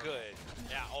Still 4. good.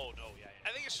 Yeah. Oh no. Yeah. I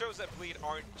think it shows that Bleed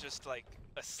aren't just like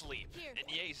asleep. Here. And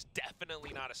Ye's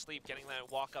definitely not asleep getting that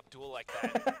walk-up duel like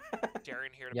that.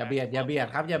 Darren here to อย่า back เบียด him อย่า up. เบียด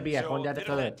ครับอย่าเบียด So คน a จะ bit of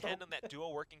เกิด that tandem, that duo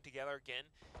working together again,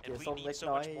 and Kìa, we xong need lách so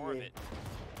much nói more of gì. it.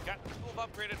 Got a couple of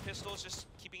upgraded pistols, just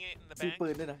keeping it in the ซื้อ bank. ปื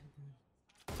นด้วยนะ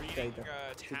Reading Cái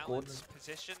Talon's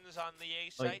positions on the A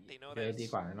เอ้ย site. They know เจอ that ดี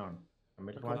it's กว่าแน่นอนผมไ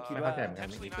ม่ต้อง Còn ไม่ khi เข้า mà ใจเหมือนกัน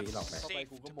ไม่ potentially มีปี not หรอกไป safe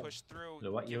Cũng to có push through หรื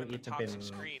อว่า given theจะเป็น toxic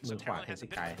screen. มื So อขวา Talon แทน has a สิ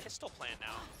bit กาย of a pistol plan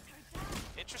now.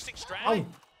 Interesting เอ้า strategy.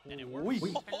 And it อุ้ย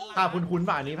works. ภาพคุ้นๆ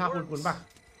ป่ะอันนี้ภาพคุ้นๆป่ะ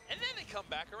And then they come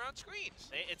back around screens.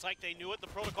 It's like they knew what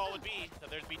the protocol would be, that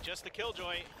there'd be just the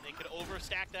killjoy, and they could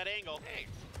overstack that angle. Hey,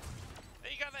 now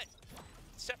you got that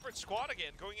separate squad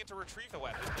again going in to retrieve the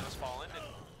weapon that was fallen. And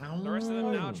เอ้า the rest of them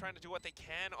now trying to do what they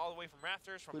can all the way from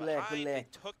rafters, from Relax, behind. They relax.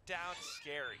 took down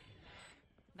Scary.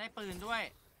 ได้ปืนด้วย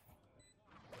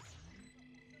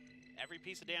Every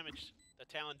piece of damage that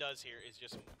Talon does here is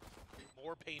just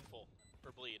more painful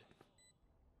for Bleed.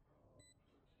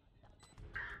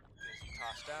 As he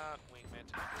tossed out, wingman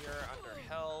to clear, under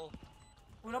hell.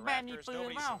 อุ้ยแล้วแบนมี Raptors, ปืนเป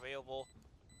nobody's ล่า available.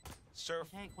 Surf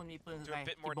ไม่ใช่คนมีปืนคือ do ใคร a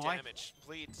bit พี่ more บอย damage.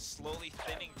 Bleed slowly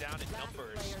thinning down in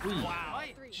numbers. Player Wow.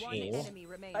 standing. One Jeez. enemy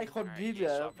ไอ้ remains. คนที่เหลื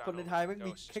อคนในไทยไม่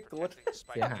มี Ghost แค่โกด protecting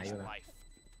Spike เสียหายอยู่ Lee's นะ life.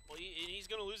 Well, he's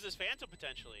going to lose this Phantom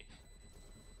potentially.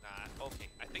 Nah, okay.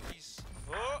 I think he's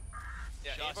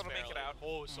yeah, Just able to make it barely. out.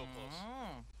 Oh, so close. อื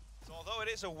ม So although it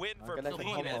is a win for Cái này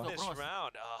Bleed không in có. this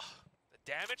round, the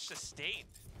damage sustained.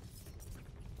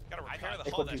 Gotta repair the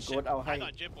Cái hull con of thủy that cốt ship. ao I hay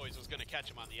thought Jip Boys was going to catch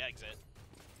him on the exit.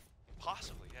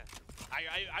 Possibly, yeah.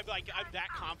 I'm that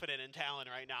confident in Talon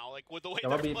right now. Like with the way แต่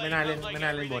ว่า they're บีไม่ playing, น่าเล่น like ไม่น่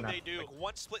าเล่นบน everything อ่ะ they do. Like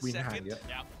one split วินห่าง second. เยอะ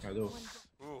Yeah. เดี๋ยวดู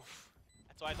Oof.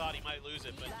 So I thought he might lose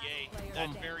it, but yay,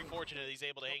 that's very fortunate he's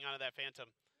able to hang on to that Phantom.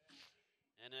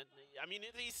 And then, I mean,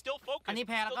 he's still focused. อันนี้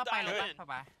แพ้แล้วก็ still ไปเลย dialed ป่ะ in.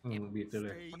 ป่ะ บีบเล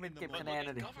ย มันเป็นเก็บ But คะแนน look น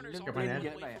ะ at ดิ Governor's เรื่อง เก็บ เล่ คะแน น น เย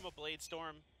อะหน่อย from a Blade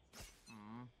Storm. อื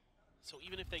ม So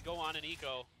even if they go on an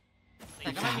eco, แ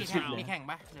ต่ก็ไม่มีแข่งมีแข่ง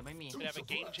ป่ะหรือไม่มี could have a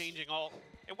game-changing ult.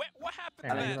 And what happened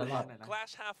Yeah, to yeah, that yeah. glass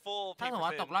half full? ถ้าสมมติ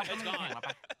ว่าตกรอบก็ It's ไม่มีแข่ง gone. แล้ว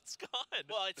ป่ะ It's gone.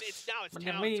 Well, it's now it's มัน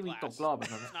ยังไม่ Talon's มีตก glass. รอบแบบ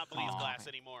นั้น It's not Bleed's Oh, glass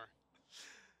okay. anymore.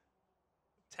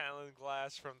 Talon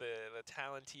glass from the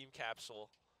Talon team capsule.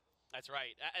 That's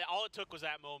right. All it took was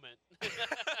that moment.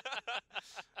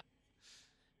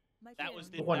 That was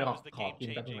ทุกคนจะ the ขอกิน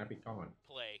แป๊บนึง game-changing นะปิดกล้องก่อน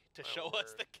play to My show us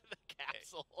word. the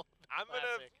capsule. I'm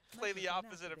gonna Classic. play the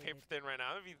opposite of paper thin right now.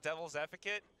 I'm gonna be devil's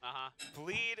advocate.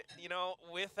 Bleed, you know,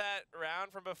 with that round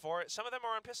from before, some of them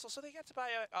are on pistols, so they get to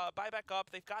buy back up.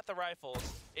 They've got the rifles.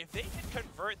 If they can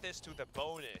convert this to the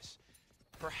bonus,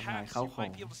 perhaps you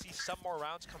might be able to see some more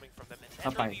rounds coming from them, and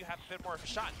then maybe you have a bit more of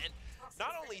a shot. And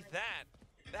not only that,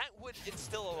 that would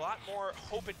instill a lot more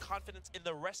hope and confidence in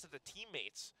the rest of the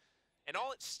teammates. And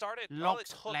all it started, all it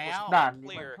took was ด่าน one นี้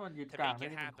มัน player โทษยึด to กลาง make ไม่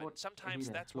it ได้เป็นโค happen. ตร Sometimes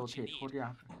นี่แหละ that's โร what เท you ตโคต need. รยา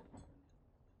ก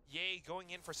Yay, going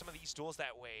in for some of these duels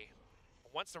that way.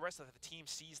 Once the rest of the team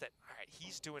sees that, all right,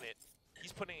 he's doing it.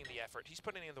 He's putting in the effort. He's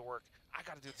putting in the work. I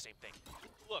got to do the same thing.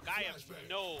 Look, I have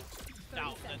no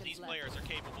doubt that these players are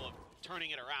capable of turning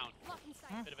it around.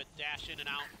 Bit of a dash in and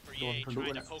out for Ye,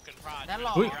 trying to poke and prod, trying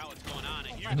to figure out what's going on.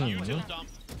 And here's a util dump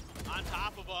on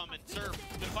top of him, and Surf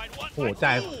to find one. โอ้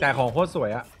จ่ายของโคตรสว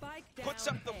ยอะ Puts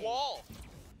up the wall.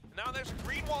 Now there's a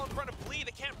green wall in front of Bleed.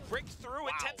 They can't break through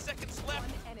it. 10 seconds left.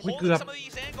 Holding some of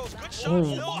these angles. Good shot.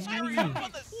 Still Scary up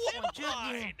on the zip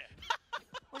line.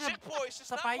 Shit boys just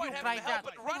not quite having the help,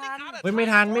 but running out of เฮ้ยไม่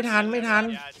ทันไม่ทันไม่ทัน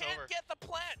Yeah, it's Can't over. get the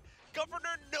plant.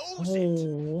 Governor โอ้ knows โห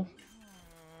it.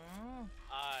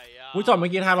 อุ้ยจอดเมื่อ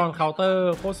กี้ทารอนเคาน์เตอ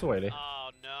ร์โคตรสวยเลย Oh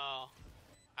no,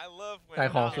 I love when จ่าย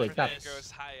ของสวยจัด everything goes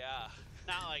high.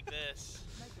 not like this.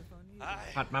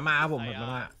 ผัดมาม่าครับผมผัดมา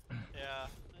ม่า Yeah.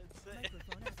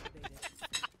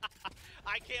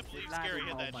 I can't believe Scary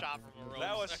hit that shot from a rope.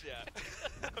 That was yeah.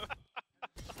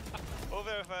 A little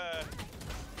bit of a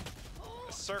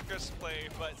circus play,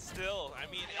 but still, I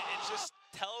mean, it just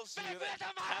tells you that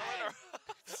Talon are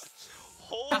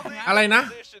holding อะไรนะ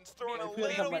positions, throwing a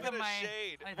little bit of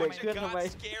shade. Wait, Which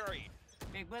got Scary.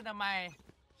 เบรกเพื่อนทำไม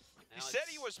He said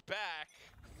he was back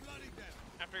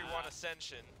after he won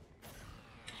Ascension.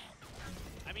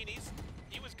 I mean,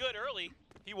 he was good early.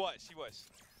 He was.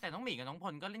 แต่น้องหมีกับน้องพ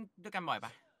ลก็เล่นด้วยกันบ่อยป่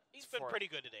ะ He's been pretty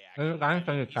good today, ร้าน actually. ส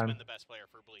นิท He's กัน been the best player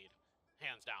for Bleed,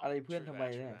 hands down. อะไรเพื่อน True ทำไม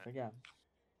that, เนี่ย true that. สักอย่าง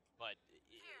But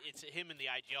it's him in the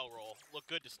IGL role. Look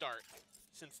good to start.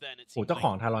 Since then, it โอ้ seems เจ้าข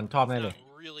อง like ทารอนชอบแน่ he's เลย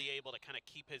not really able to kind of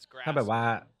keep his grasp. ถ้าแบบว่า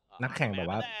นักแข่งแบบ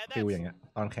ว่าฟิลอย่างเงี้ย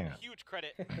ตอนแข่งอะ Huge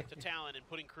credit to Talon and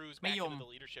putting Cruz back ไม่ยอม into the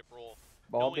leadership role.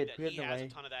 บอกว่า Knowing เบ็ด that เพื่อน he ทำไม has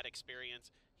a ton of that experience.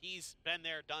 He's been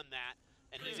there, done that,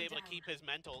 and he's able to keep his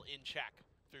mental in check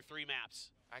through 3 maps.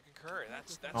 I concur.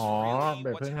 That's Oh, really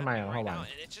but what's put him happening on, right hold now, on.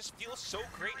 and it just feels so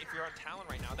great if you're on Talon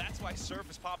right now. That's why Surf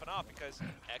is popping off because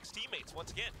ex-teammates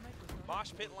once again.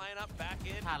 Mosh pit lineup back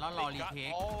in. Talon They've got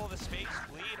retake. all the space.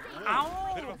 Bleed. Ow!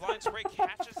 Bit of a blind spray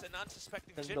catches an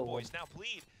unsuspecting That's Jit the Boys. one. Now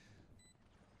Bleed.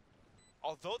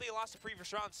 Although they lost the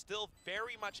previous round, still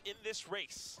very much in this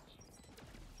race.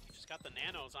 Just got the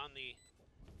nanos on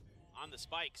the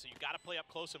spike, so you got to play up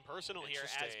close and personal here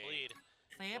as Interesting. Bleed.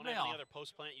 เซฟ Don't เลย have เหรอ any other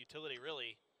post-plant utility,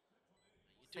 really.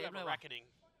 You do Save have aเลยว่ะ reckoning,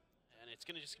 and it's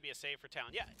going to just be a save for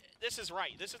Talon. Yeah, this is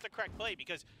right. This is the correct play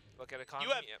because Look at economy.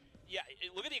 you have,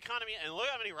 look at the economy and look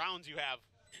at how many rounds you have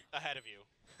ahead of you.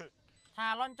 ทา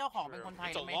รอนเจ้าของเป็นคนไท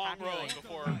ย It's a ไม่พัก long เล road ย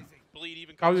before Bleed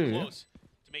even Oh, comes yeah. close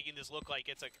to making this look like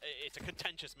it's a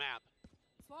contentious map.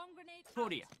 Swarm grenade. พูด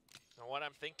ดิ And what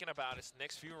I'm thinking about is the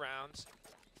next few rounds,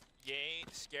 Yay,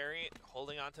 Scary,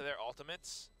 holding on to their ultimates.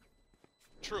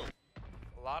 True.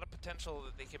 A lot of potential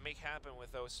that they can make happen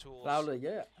with those tools. เราเหลือเย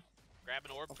อะ Grab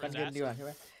an orb เอา for กัน his เงิน ass. ดีกว่าใช่ไห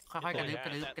ม ค่อยๆกระดึ๊บ Yeah, กร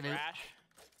ะดึ๊บ that กระดึ๊บ thrash.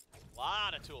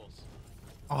 Lot of tools.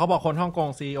 อ๋อเขาบอกคนฮ่องกง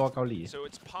CEO เกาหลี So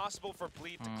it's possible for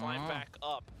Bleed to climb back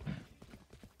up.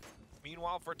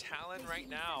 Meanwhile, for Talon right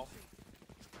now,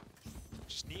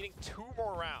 just needing 2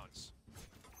 more rounds.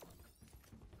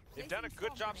 They've done a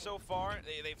good job so far.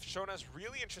 They've shown us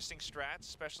really interesting strats,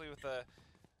 especially with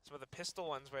some of the pistol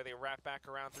ones where they wrap back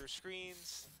around through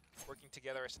screens, working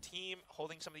together as a team,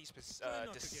 holding some of these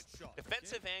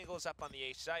defensive angles up on the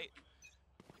A site.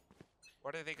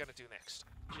 What are they going to do next?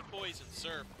 Jit Boys and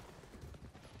Surf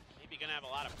maybe going to have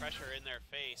a lot of pressure in their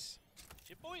face.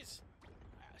 Jit Boys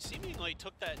seemingly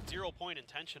took that 0 point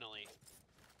intentionally.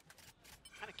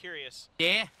 Kind of curious.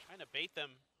 Yeah. Trying to bait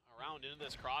them around into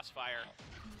this crossfire.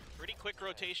 Pretty quick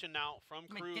rotation now from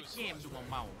ไม่เจ็ด Cruz เกมดู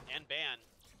เมา and Ban.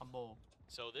 คอมโบ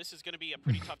So this is going to be a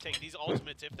pretty tough take. These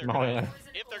ultimates, if they're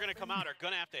going to come out, are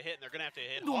going to have to hit, and they're going to have to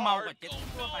hit ดูเมา hard. กว่าเจ็ด Oh,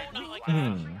 ทั่วไป no, not like อื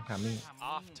that. มทามิ่ง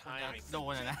Off timing. โด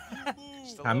นอะนะ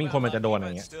Still ทามิ่งคนมันจะโดน but อ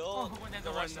ย่างเงี้ย still,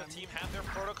 the rest of the team have their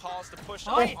protocols to push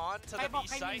Oi, up onto hey, the B Bob,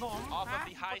 hey, site, Bob, off of huh?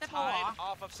 the high What's that tide, for?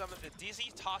 off of some of the dizzy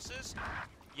tosses.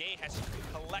 Ye has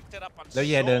collected up on แล้ว so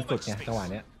เย่เดิน much สุดไง space. จังหวะ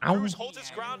เนี้ยเอ้า Cruz holds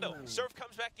its ground though. Surf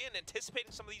comes back in,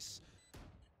 anticipating some of these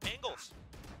angles.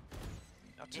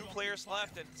 Now 2 players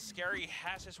left, and Scary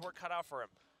has his work cut out for him.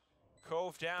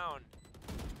 Cove down,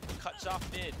 cuts off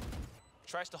mid,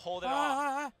 tries to hold it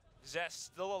off. Zest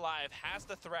still alive, has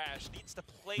the thrash, needs to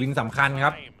play วิน for สำคัญค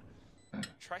รับ time.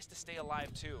 Tries to stay alive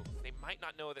too. They might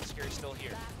not know that Scary's still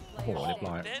here. โอ้โหเรียบ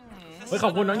ร้อย Then เฮ้ยขอ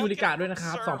บคุณน้องยูริกะด้วยนะค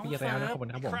รับ2 ปีแล้วนะขอบคุ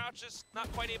ณครับผม Crouch is not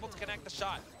quite able to connect the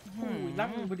shot. นั่ง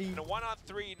พอดี And a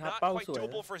 1-on-3, not Bao quite sủi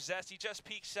doable á. for Zest. He just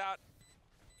peeks out,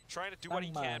 trying to do what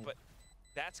he Tăng can, màn. but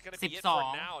that's going to be it for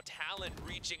 12 now. Talon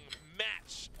reaching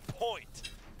match point.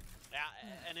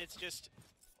 Yeah, and it's just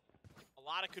a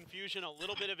lot of confusion, a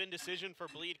little bit of indecision for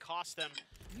Bleed cost them.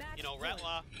 You know,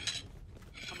 Retla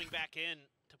coming back in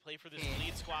to play for this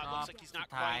Bleed squad. Looks like he's not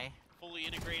quite fully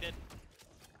integrated.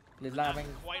 เลนล่าแม่ง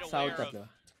เศร้าจัดเลย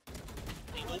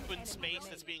The open space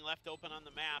that's being left open on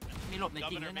the map. มีหลบในจ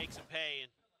ริง Governor ด้วยนะ makes him pay,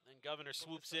 and then Governor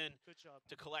swoops in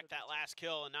to collect that last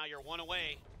kill, and now you're 1 away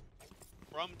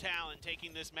from Talon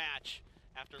taking this match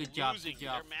after Good job, losing good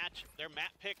job. their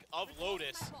map pick of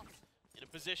Lotus in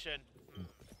a position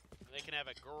where they can have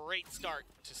a great start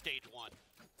to stage 1.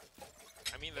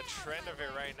 I mean, the trend of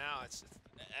it right now, it's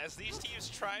as these teams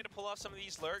try to pull off some of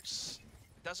these lurks,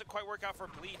 doesn't quite work out for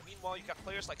Bleed. Meanwhile, you've got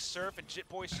players like Surf and Jit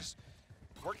Boys just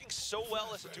working so well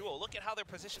as a duo. Look at how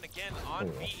they're positioned again on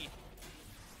B.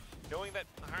 Knowing that,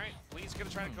 all right, Bleed's going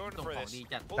to try to go in for this.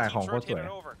 Full team's rotated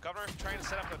over. Governor trying to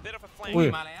set up a bit of a flank. อุ้ย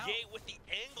มาแล้ว Ye with the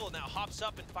angle now hops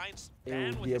up and finds Ew,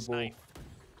 Ban with his Diabo. knife.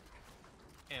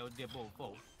 เอลเดียโบโฟ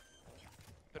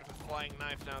Bit of a flying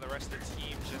knife now. The rest of the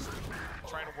team just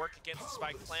trying to work against the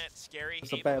spike plant. Scary able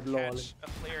Spam to lol. catch a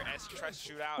player as he tries to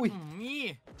shoot out. นี่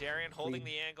Darian holding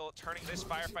the angle, turning this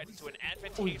firefight into an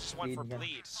advantageous one for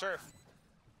Bleed. Surf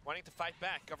wanting to fight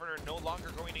back. Governor no longer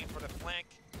going in for the flank.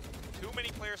 Too many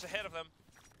players ahead of them.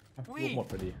 ลูกหมด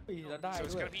พอดี ปีแล้วได้ So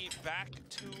it's ด้วย going to be back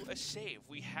to a save.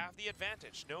 We have the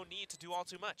advantage. No need to do all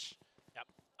too much. Yep,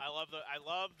 I love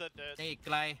that เตะไก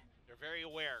ล they're very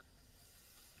aware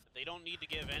that they don't need to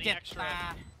give any เจ็ด extra ตา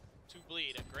to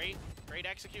Bleed. A great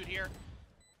execute here.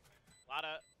 A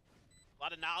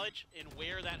lot of knowledge in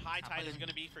where that high tide is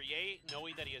going to be for Ye,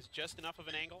 knowing that he has just enough of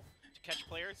an angle to catch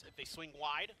players if they swing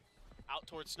wide out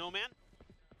towards Snowman.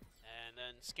 And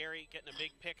then Scary getting a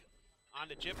big pick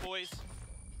onto Jit Boys.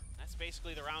 That's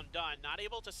basically the round done. Not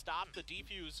able to stop the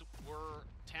defuse were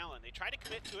Talon. They tried to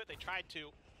commit to it, they tried to.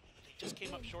 They just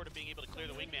came up short of being able to clear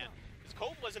the wingman. Because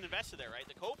Cove wasn't invested there, right?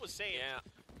 The Cove was saved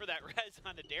for that res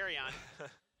onto Darion.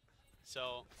 So,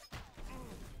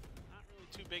 not really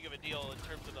too big of a deal in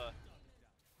terms of the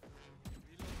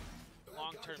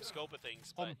long-term scope of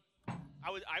things. But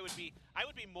I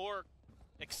would be more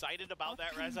excited about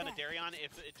that res on a Darion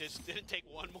if it just didn't take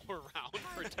one more round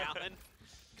for Talon.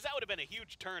 Because that would have been a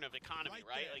huge turn of economy,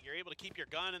 right? Like, you're able to keep your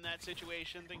gun in that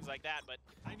situation, things like that. But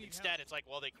instead, it's like,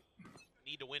 well, they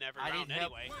need to win every round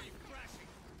anyway.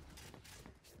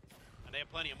 And they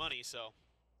have plenty of money, so.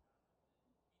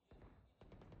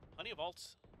 Plenty of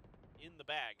ults in the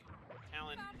bag.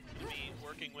 Talon going to be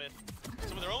working with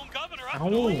some of their own Governor up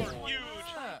and over. Huge.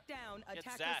 Down, Gets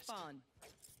attacker zazzed. spawn.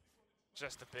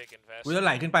 Just a big อุ้ยแล้ว investment. ไห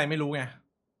ลขึ้นไปไม่รู้ไง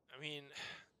I mean,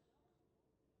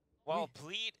 well,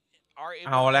 Bleed are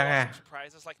able Ao to lang pull à. off some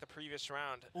surprises like the previous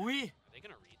round. อุ้ย Are they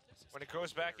going to read this? Is When it that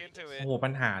goes back very into good? โอ้ it, โหปั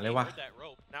ญหาเลยว่ะ Heard that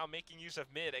rope. now making use of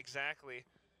mid, exactly.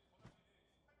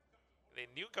 They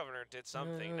knew Governor did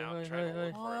something, now trying to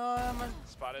look โอ้ for ยมัน it.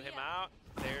 Spotted him out.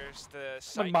 There's the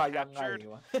มัน site มายังไง captured.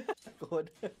 วะโกน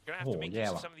Gonna have to Oh, make yeah,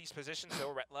 use ofว่ะ some of these positions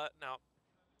though. Retla now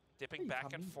dipping Hey, back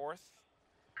and Tommy. forth.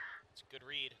 It's a good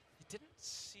read. He didn't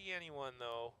see anyone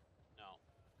though. No.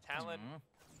 Talon อืม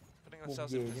putting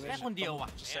themselves in Mugi, position. แค่คนเดียวว่ะ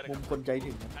Just set มุ a มคนใจ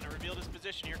ถึงนะ Kind of revealed his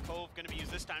position here. Cove going to be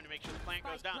used this time to make sure the plant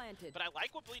goes Spike down. planted. But I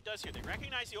like what Bleed does here. They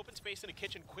recognize the open space in the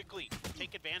kitchen quickly,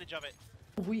 take advantage of it,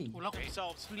 อุ้ย โอ้แล้ว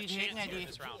themselves a Retake chance ไง here ดี in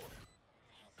this round.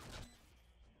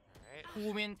 Alright. คู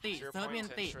เมนติ 0 เซิร์ฟเมน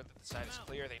point to ติ ensure that the side is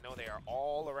clear. They know they are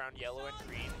all around yellow and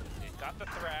green. They've got the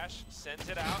thrash, sends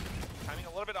it out, timing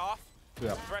a little bit off. เกื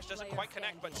อบ Thrash doesn't quite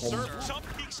connect, but Oh. Surf jump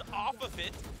peeks off of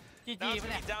it. จี Now จี it's ไป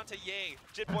gonna เนี่ย be down to Ye.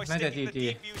 Jit Boy น่าจะ sticking the GG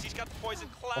deep views. He's got the poison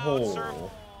โอ้โห cloud. Surf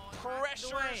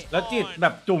pressure แล้วจิตแบ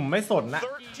บจุ่มไม่สนนะ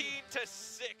 13